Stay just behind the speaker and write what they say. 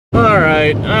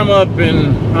Alright, I'm up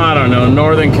in, I don't know,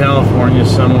 Northern California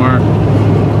somewhere.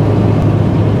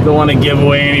 Don't want to give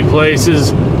away any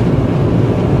places.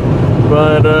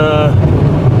 But,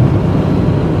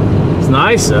 it's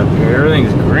nice up here.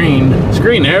 Everything's green. It's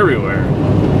green everywhere.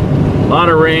 A lot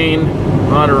of rain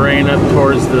up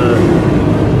towards the,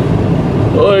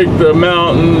 like, the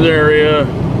mountains area.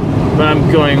 But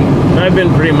I've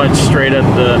been pretty much straight up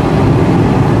the,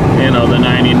 you know, the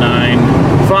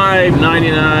 99.5,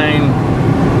 99,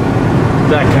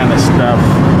 that kind of stuff.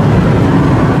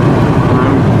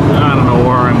 I don't know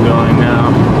where I'm going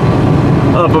now.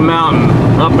 Up a mountain,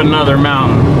 up another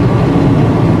mountain.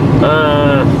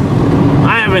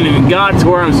 I haven't even got to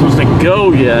where I'm supposed to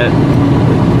go yet.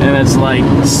 And it's like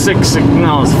 5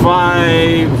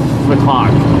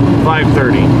 o'clock,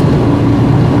 5:30.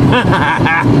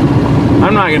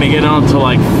 I'm not gonna get on until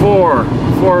like 4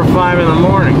 or 5 in the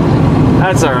morning.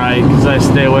 That's alright, because I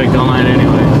stay awake all night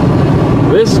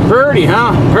anyways. This is Purdy,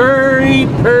 huh? Purdy.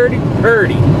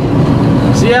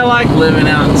 See, I like living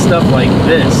out and stuff like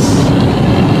this.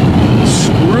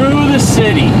 Screw the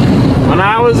city. When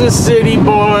I was a city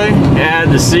boy, I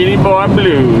had the city boy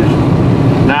blues.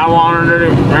 Now I wanted to,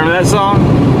 remember that song?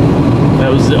 That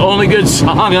was the only good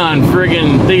song on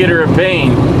friggin' Theater of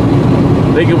Pain.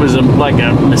 I think it was like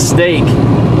a mistake.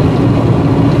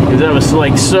 Because that was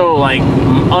like so like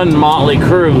un-Motley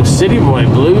Crue. City Boy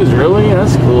Blues, really?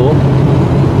 That's cool.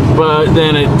 But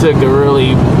then it took a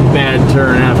really bad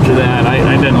turn after that.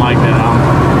 I didn't like that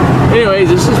album. Anyways,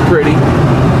 this is pretty.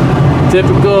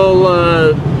 Typical,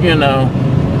 you know,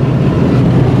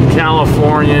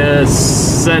 California,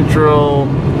 Central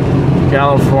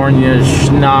California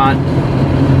schnot.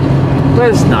 But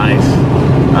it's nice.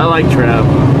 I like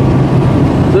traveling.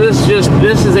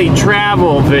 This is a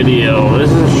travel video.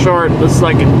 This is short. This is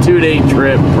like a 2-day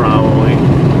trip probably.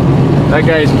 That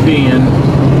guy's peeing.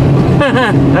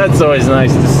 That's always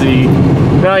nice to see.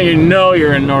 Now you know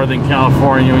you're in Northern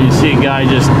California when you see a guy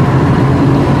just,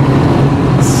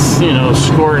 you know,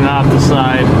 squirting off the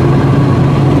side.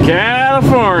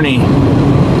 California,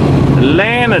 the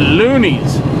land of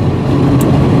loonies.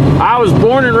 I was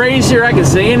born and raised here. I can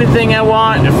say anything I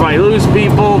want. If I lose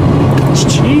people,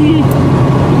 gee.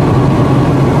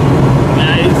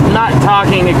 It's not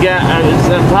talking again.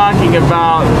 I'm talking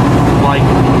about like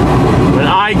when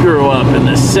I grew up in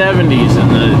the 70s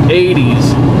and the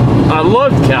 80s. I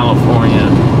loved California,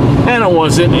 and it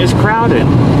wasn't as crowded.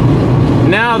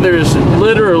 Now there's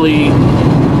literally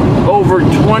over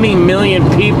 20 million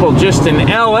people just in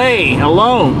LA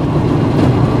alone.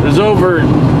 There's over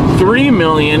 3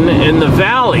 million in the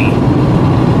valley,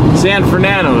 San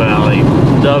Fernando Valley,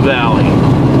 the valley.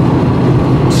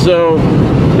 So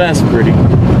that's pretty.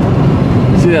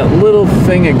 See that little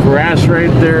thing of grass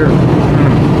right there?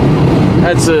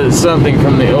 That's something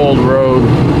from the old road,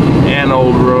 an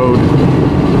old road.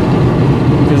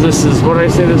 Because this is, what did I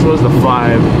say this was? The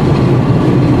 5.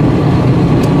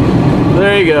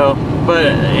 There you go. But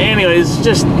anyways,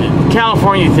 just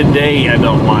California today I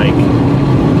don't like.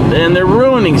 And they're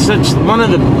ruining one of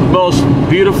the most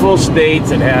beautiful states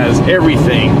that has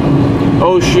everything.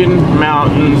 Ocean,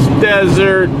 mountains,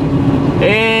 desert,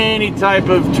 any type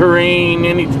of terrain,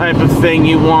 any type of thing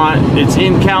you want. It's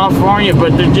in California,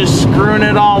 but they're just screwing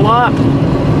it all up.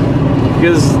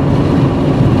 Because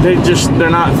they're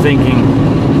not thinking.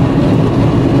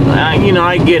 You know,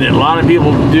 I get it. A lot of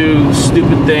people do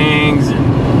stupid things.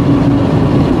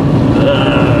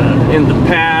 In the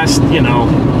past, you know,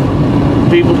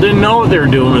 people didn't know what they were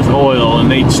doing with oil,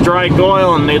 and they'd strike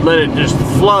oil and they'd let it just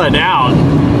flood out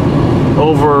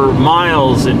over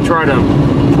miles and try to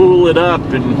pool it up,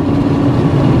 and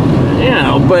you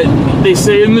know, but they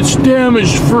say, and it's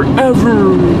damaged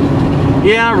forever.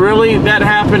 Yeah, really? That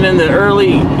happened in the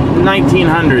early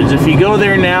 1900s. If you go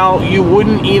there now, you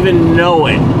wouldn't even know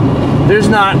it. There's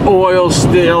not oil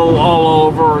still all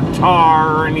over, or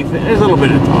tar or anything. There's a little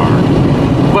bit of tar,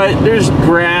 but there's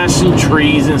grass and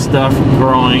trees and stuff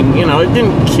growing. You know, it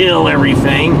didn't kill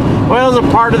everything. Oil's a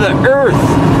part of the earth.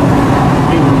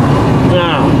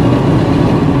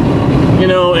 You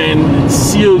know, and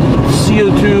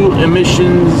CO2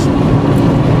 emissions,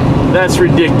 that's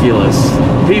ridiculous.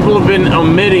 People have been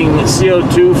emitting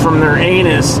CO2 from their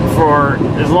anus for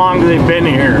as long as they've been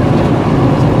here.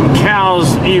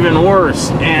 Cows even worse,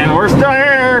 and we're still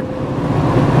here.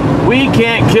 We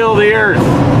can't kill the earth,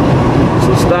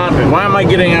 so stop it. Why am I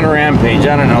getting on a rampage?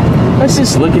 I don't know. Let's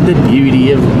just look at the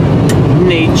beauty of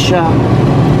nature.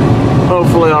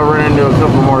 Hopefully I'll run into a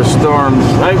couple more storms.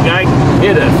 I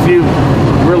hit a few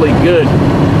really good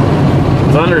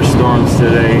thunderstorms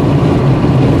today.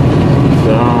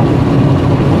 So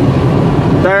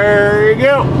there you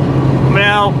go.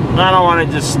 well, I don't want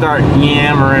to just start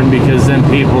yammering, because then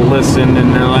people listen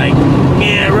and they're like,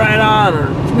 yeah, right on,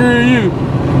 or screw you.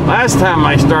 Last time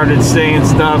I started saying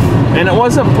stuff, and it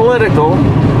wasn't political.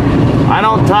 I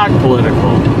don't talk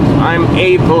political. I'm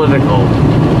apolitical,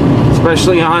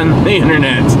 especially on the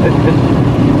internet.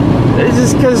 It's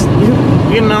just because,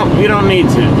 you know, you don't need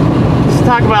to. Just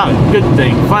talk about good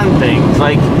things, fun things,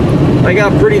 like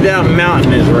how pretty that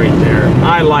mountain is right there.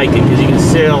 I like it because you can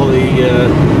see all the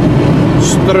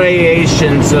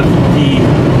striations of the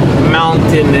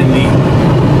mountain and the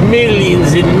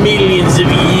millions and millions of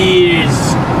years.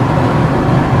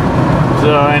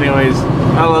 So anyways,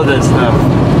 I love that stuff.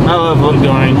 I love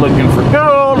looking for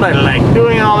gold. I like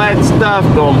doing all that stuff.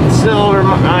 Gold and silver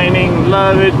mining,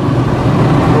 love it.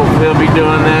 Hopefully I'll be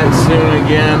doing that soon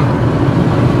again.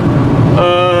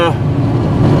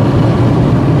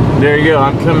 There you go.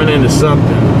 I'm coming into something.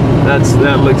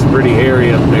 That looks pretty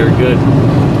hairy up there. Good.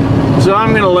 So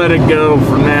I'm gonna let it go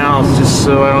for now, just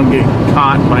so I don't get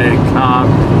caught by a cop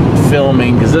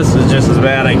filming, because this is just as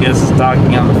bad, I guess, as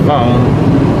talking on the phone,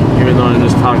 even though I'm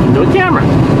just talking to a camera.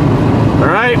 All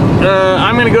right.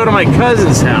 I'm gonna go to my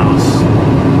cousin's house.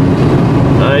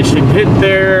 I should hit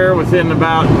there within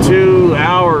about 2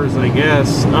 hours, I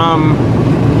guess. I'm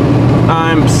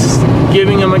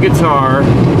giving him a guitar.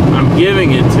 I'm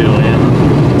giving it to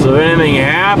him. So if anything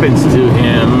happens to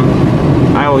him,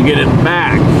 I will get it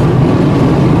back.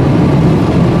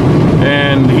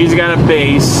 And he's got a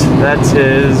bass. That's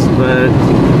his, but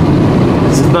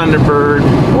it's a Thunderbird,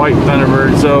 white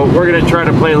Thunderbird. So we're going to try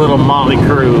to play a little Motley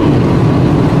Crue.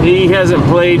 He hasn't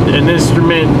played an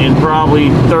instrument in probably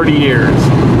 30 years.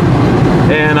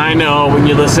 And I know when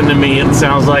you listen to me, it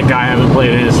sounds like I haven't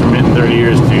played an instrument in 30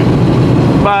 years too.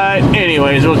 But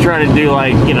anyways, we'll try to do,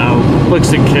 like, you know, Looks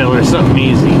to Kill or something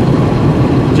easy.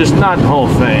 Just not the whole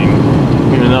thing.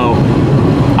 Even though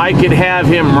I could have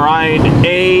him ride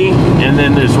A, and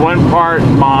then there's one part,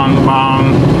 bong,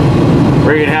 bong,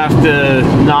 where you'd have to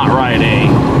not ride A.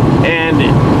 And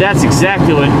that's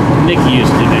exactly what Nicky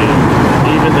used to do,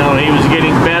 even though he was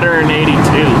getting better in 82.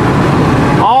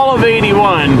 All of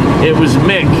 81, it was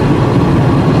Mick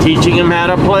teaching him how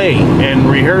to play and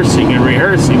rehearsing and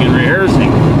rehearsing and rehearsing.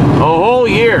 A whole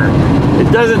year.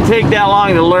 It doesn't take that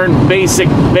long to learn basic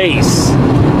bass.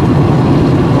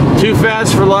 Too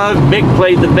Fast for Love, Mick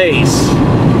played the bass,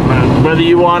 whether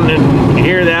you want to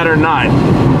hear that or not.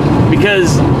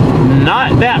 Because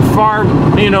not that far,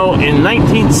 you know, in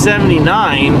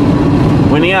 1979,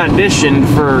 when he auditioned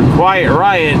for Quiet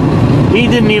Riot, he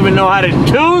didn't even know how to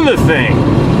tune the thing.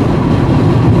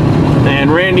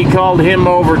 And Randy called him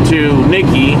over to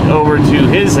Nicky, over to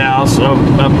his house, up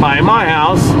by my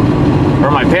house,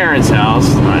 or my parents' house.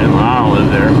 I don't live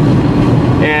there.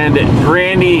 And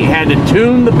Randy had to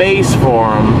tune the bass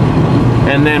for him,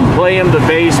 and then play him the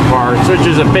bass parts, which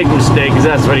is a big mistake, because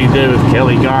that's what he did with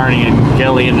Kelly Garney, and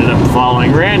Kelly ended up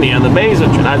following Randy on the bass,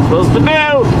 which you're not supposed to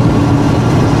do.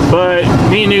 But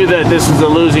he knew that this was a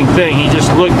losing thing. He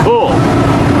just looked cool.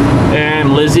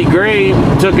 And Lizzie Gray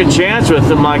took a chance with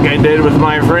him, like I did with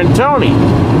my friend Tony.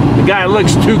 The guy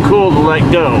looks too cool to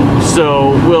let go,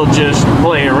 so we'll just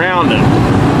play around him.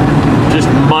 Just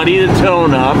muddy the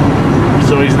tone up,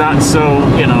 so he's not so,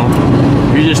 you know,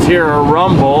 you just hear a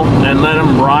rumble and let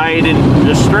him ride in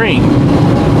the string.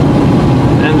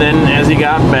 And then as he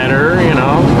got better, you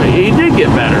know, he did get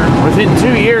better. Within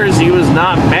 2 years, he was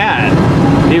not bad.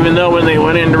 Even though when they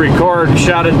went in to record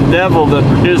Shot at the Devil, the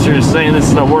producer is saying this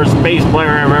is the worst bass player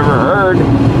I've ever heard.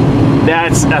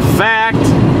 That's a fact.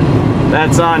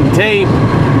 That's on tape.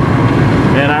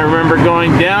 And I remember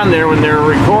going down there when they were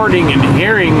recording and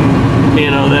hearing,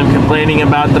 you know, them complaining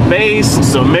about the bass.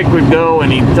 So Mick would go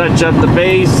and he'd touch up the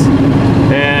bass,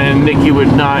 and Nicky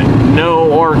would not know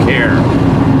or care.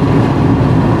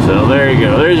 So there you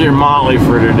go. There's your Motley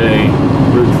for today,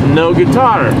 with no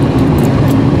guitar.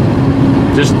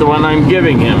 Just the one I'm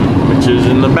giving him, which is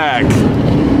in the back.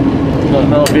 I don't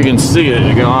know if you can see it.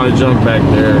 You got a lot of junk back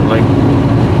there. Like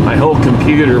my whole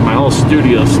computer, my whole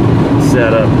studio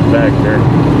set up back there.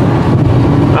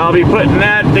 I'll be putting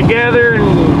that together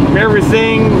and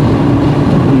everything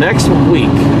next week.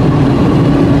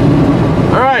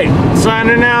 All right,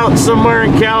 signing out somewhere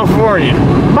in California.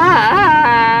 Bye.